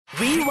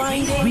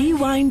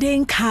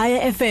Rewinding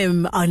Kaya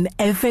FM on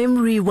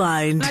FM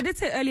Rewind. I did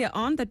say earlier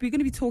on that we're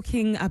going to be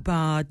talking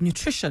about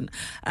nutrition,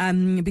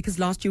 because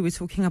last year we were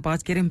talking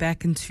about getting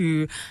back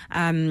into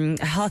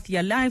a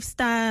healthier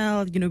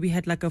lifestyle. You know, we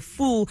had like a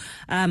full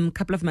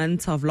couple of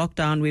months of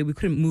lockdown where we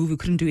couldn't move, we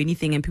couldn't do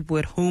anything, and people were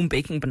at home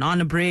baking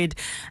banana bread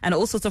and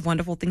all sorts of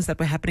wonderful things that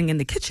were happening in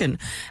the kitchen.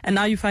 And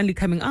now you're finally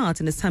coming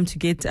out and it's time to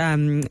get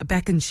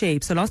back in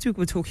shape. So last week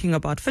we were talking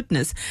about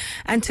fitness,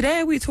 and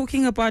today we're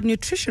talking about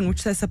nutrition,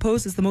 which I suppose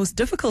is the most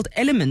difficult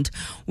element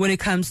when it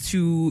comes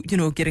to, you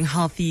know, getting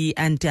healthy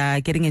and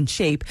getting in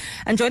shape.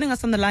 And joining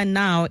us on the line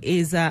now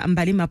is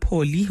Mbali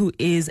Mapholi, who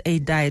is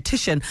a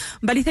dietitian.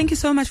 Mbali, thank you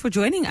so much for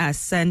joining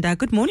us, and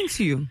good morning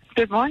to you.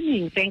 Good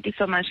morning. Thank you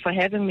so much for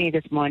having me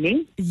this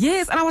morning.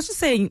 Yes, and I was just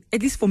saying,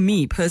 at least for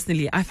me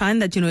personally, I find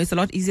that, you know, it's a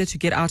lot easier to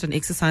get out and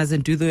exercise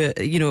and do the,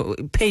 you know,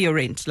 pay your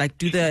rent, like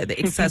do the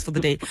exercise for the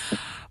day.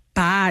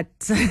 But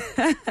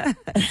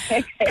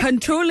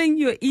controlling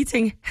your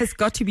eating has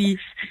got to be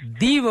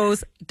the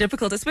most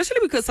difficult, especially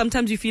because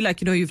sometimes you feel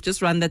like, you know, you've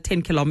just run that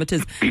 10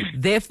 kilometers.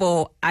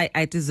 Therefore,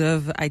 I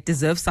deserve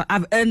some.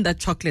 I've earned that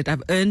chocolate.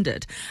 I've earned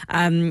it.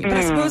 But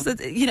I suppose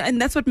that, you know,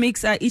 and that's what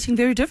makes eating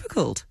very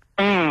difficult.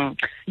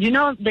 You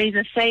know, there's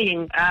a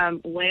saying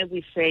where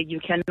we say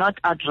you cannot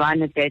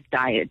outrun a dead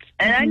diet.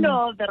 And I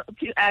know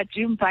that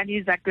gym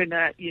buddies are going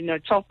to, you know,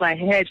 chop my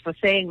head for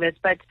saying this,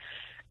 but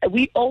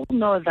we all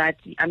know that,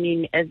 I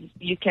mean, as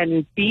you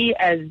can be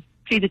being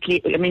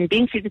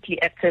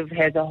physically active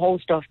has a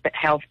host of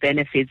health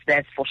benefits,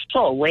 that's for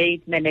sure,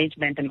 weight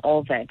management and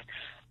all that.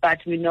 But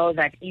we know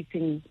that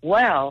eating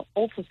well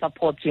also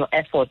supports your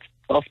efforts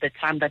of the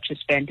time that you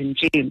spend in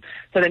gym.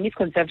 So the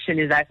misconception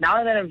is that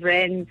now that I've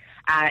ran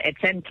a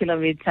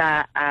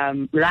 10-kilometer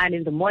run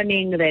in the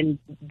morning, then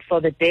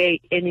for the day,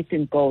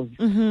 anything goes.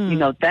 You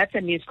know, that's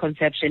a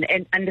misconception.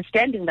 And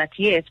understanding that,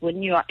 yes,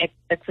 when you are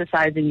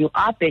exercising, you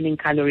are burning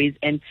calories,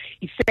 and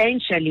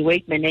essentially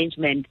weight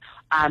management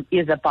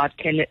is about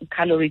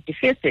calorie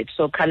deficit.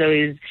 So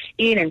calories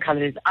in and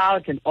calories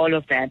out and all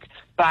of that.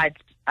 But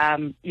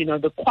you know,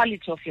 the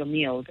quality of your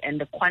meals and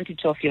the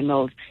quantity of your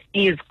meals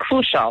is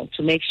crucial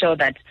to make sure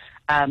that,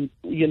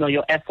 you know,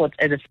 your efforts,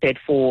 as I said,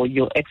 for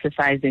your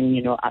exercising,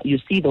 you know, you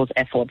see those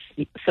efforts.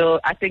 So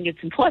I think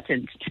it's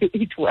important to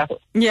eat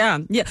well. Yeah.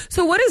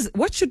 So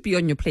what should be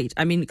on your plate?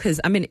 I mean, because,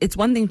 I mean, it's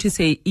one thing to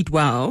say eat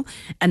well,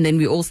 and then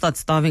we all start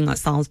starving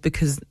ourselves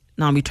because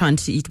now we're trying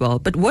to eat well.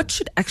 But what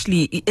should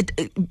actually,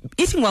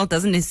 eating well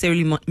doesn't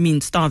necessarily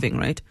mean starving,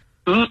 right?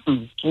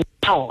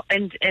 No.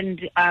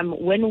 And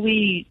when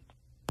we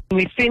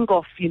think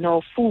of, you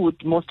know,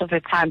 food most of the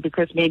time,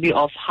 because maybe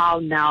of how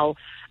now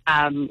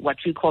what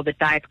we call the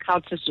diet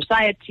culture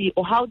society,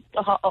 or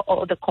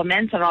or the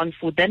comments around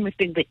food, then we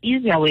think the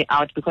easier way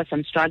out, because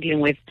I'm struggling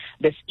with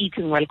this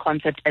eating well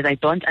concept as I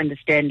don't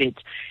understand it,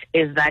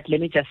 is that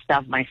let me just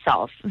starve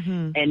myself.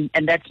 And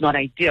that's not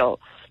ideal.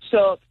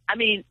 So, I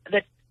mean,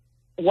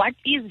 what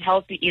is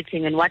healthy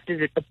eating and what does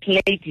the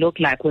plate look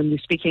like when we're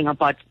speaking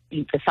about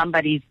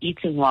somebody's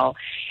eating well?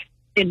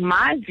 In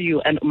my view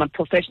and my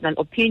professional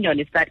opinion,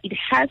 is that it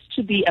has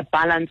to be a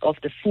balance of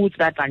the foods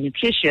that are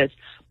nutritious,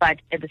 but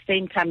at the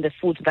same time, the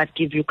foods that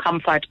give you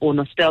comfort or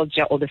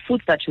nostalgia, or the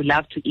foods that you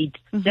love to eat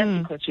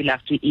just because you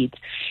love to eat.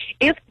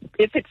 If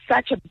it's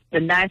such a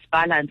nice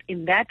balance,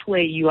 in that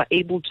way you are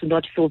able to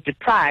not feel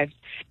deprived,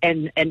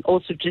 and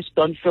also just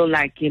don't feel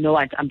like, you know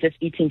what, I'm just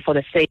eating for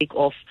the sake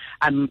of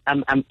I'm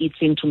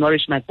eating to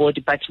nourish my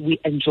body, but we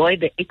enjoy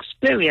the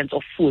experience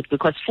of food,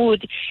 because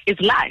food is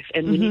life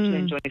and we need to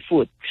enjoy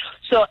food.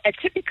 So a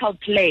typical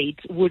plate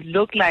would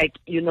look like,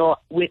 you know,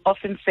 we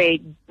often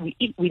say we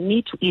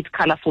need to eat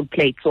colorful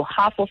plates. So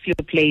half of your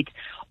plate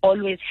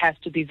always has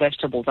to be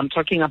vegetables. I'm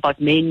talking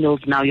about main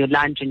meals now, your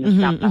lunch and your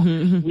supper.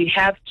 We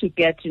have to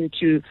get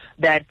into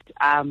that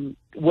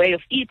way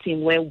of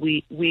eating where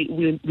we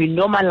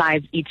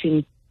normalize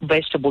eating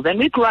vegetables. And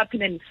we grew up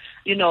in,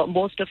 you know,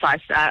 most of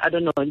us, I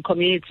don't know, in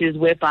communities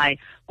whereby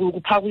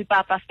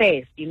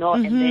first, you know,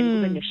 and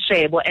then when the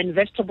share, and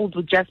vegetables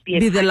would just be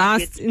the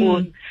last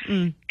spoon.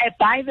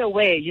 By the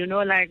way, you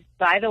know, like,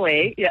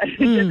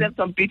 just have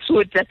some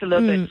beetroot, just a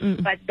little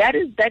bit. But that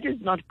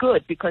is not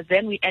good, because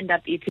then we end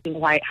up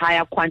eating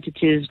higher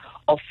quantities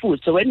of food.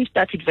 So when we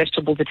start with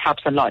vegetables, it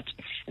helps a lot.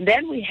 And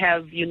then we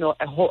have, you know,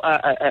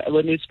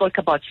 when we spoke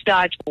about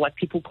starch, or what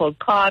people call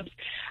carbs,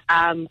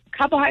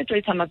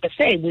 carbohydrates are not the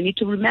same. We need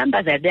to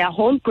remember that there are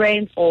whole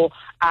grains or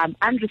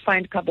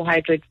unrefined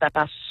carbohydrates that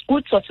are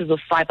good sources of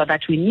fiber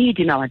that we need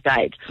in our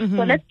diet.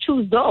 So let's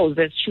choose those.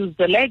 Let's choose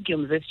the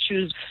legumes. Let's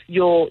choose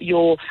your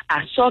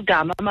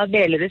sorghum,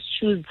 amabele. Let's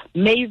choose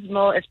maize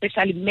meal,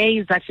 especially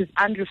maize that is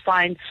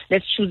unrefined.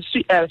 Let's choose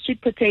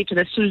sweet potato.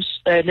 Let's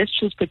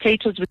choose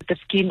potatoes with the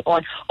skin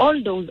on.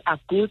 All those are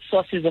good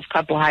sources of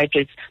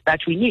carbohydrates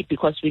that we need,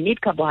 because we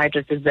need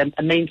carbohydrates as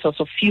a main source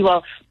of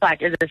fuel.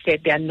 But as I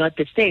said, they are not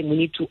the same. We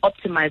need to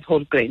optimize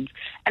whole grains.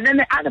 And then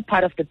the other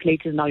part of the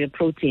plate is now your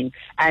protein,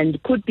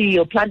 and could be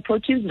your plant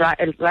proteins.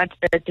 Right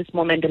at this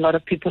moment, a lot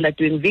of people are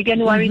doing vegan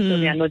so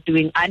they are not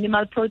doing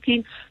animal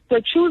protein. So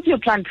choose your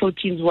plant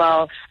proteins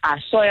well,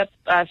 soya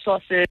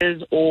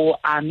sauces or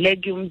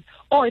legumes,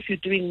 or if you're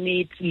doing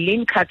meat,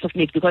 lean cuts of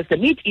meat, because the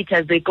meat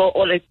eaters, they go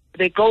on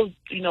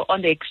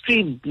the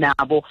extreme now.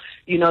 But,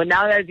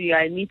 now that you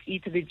are a meat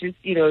eater, they just,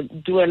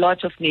 do a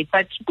lot of meat.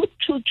 But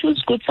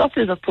choose good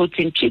sources of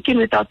protein. Chicken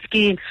without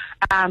skin,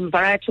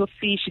 variety of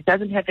fish. It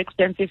doesn't have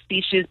expensive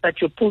fishes,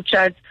 but your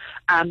pilchards,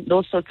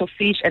 those sorts of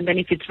fish. And then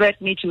if it's red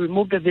meat, you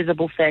remove the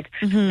visible fat.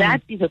 Mm-hmm.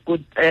 That is a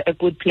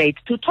good plate.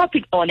 To top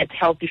it all, it's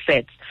healthy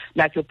fats,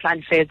 like your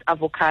plant fats,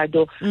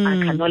 avocado,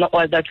 canola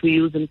oil that we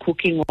use in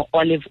cooking, or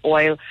olive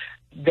oil.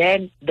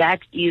 Then that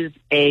is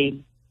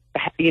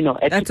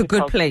that's a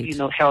good plate.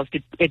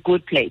 Healthy, a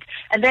good plate.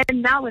 And then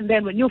now and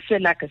then, when you feel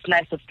like a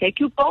slice of cake,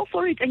 you go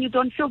for it, and you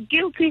don't feel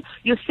guilty.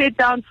 You sit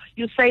down,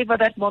 you savor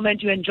that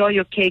moment, you enjoy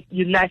your cake,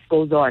 your life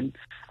goes on.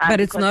 But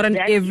it's not an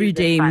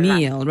everyday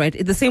meal, right?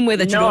 The same way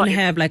that you don't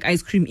have like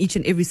ice cream each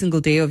and every single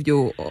day of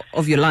your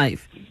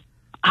life.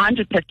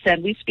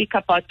 100%. We speak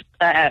about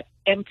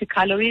empty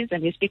calories,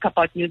 and we speak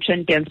about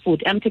nutrient-dense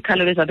food. Empty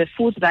calories are the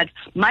foods that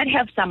might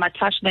have some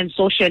attachment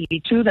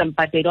socially to them,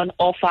 but they don't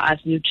offer us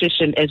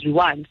nutrition as we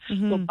want.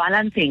 Mm-hmm. So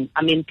balancing,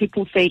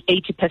 people say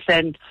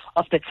 80%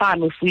 of the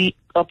time, if we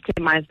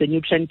optimize the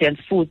nutrient-dense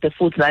food, the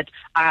foods that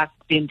are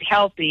deemed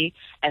healthy,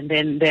 and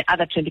then the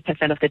other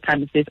 20% of the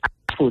time is these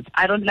other foods.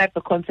 I don't like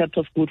the concept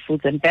of good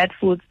foods and bad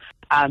foods,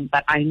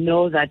 but I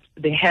know that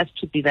there has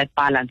to be that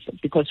balance,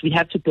 because we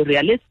have to be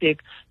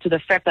realistic to the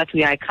fact that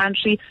we are a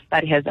country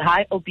that has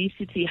high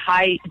obesity,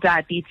 high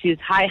diabetes,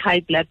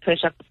 high blood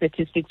pressure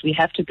statistics. We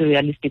have to be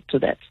realistic to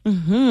that.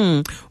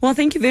 Mm-hmm. Well,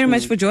 thank you very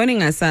much for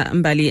joining us,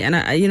 Mbali. And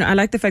I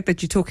like the fact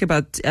that you talk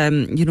about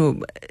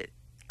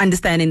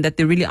understanding that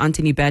there really aren't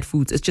any bad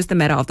foods. It's just a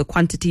matter of the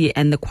quantity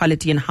and the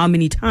quality and how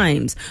many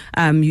times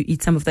you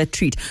eat some of that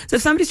treat. So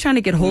if somebody's trying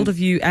to get hold of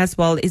you as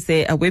well, is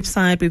there a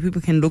website where people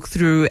can look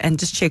through and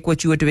just check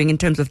what you are doing in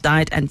terms of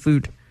diet and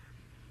food?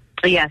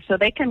 Yeah, so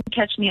they can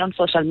catch me on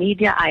social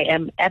media. I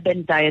am at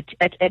Eben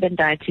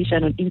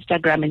Dietitian on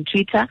Instagram and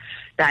Twitter.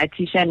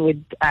 Dietitian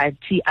with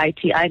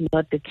T-I-T-I,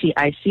 not the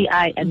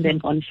T-I-C-I. And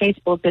then on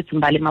Facebook, it's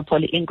Mbali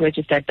Mapholi Inc.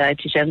 Registered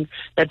Dietitian.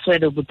 That's where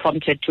they'll be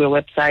prompted to a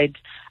website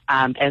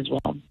as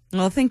well.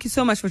 Well, thank you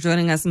so much for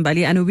joining us,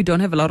 Mbali. I know we don't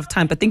have a lot of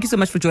time, but thank you so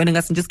much for joining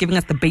us and just giving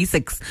us the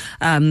basics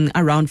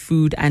around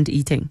food and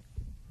eating.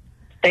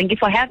 Thank you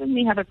for having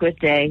me. Have a good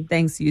day.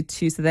 Thanks, you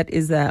too. So that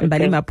is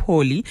Mbali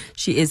Mapholi.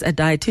 She is a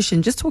dietitian,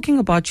 just talking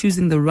about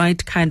choosing the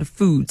right kind of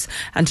foods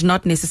and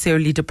not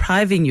necessarily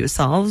depriving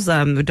ourselves,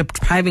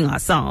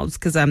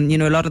 because, a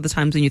lot of the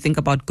times when you think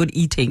about good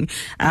eating,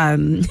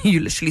 you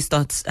literally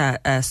start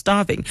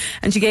starving.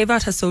 And she gave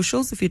out her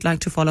socials if you'd like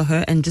to follow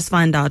her and just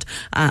find out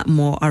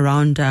more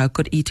around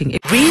good eating.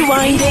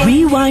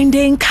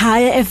 Rewinding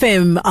Kaya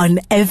FM on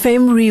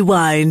FM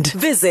Rewind.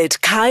 Visit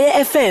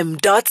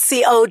kayafm.co.za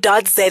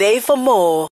for more.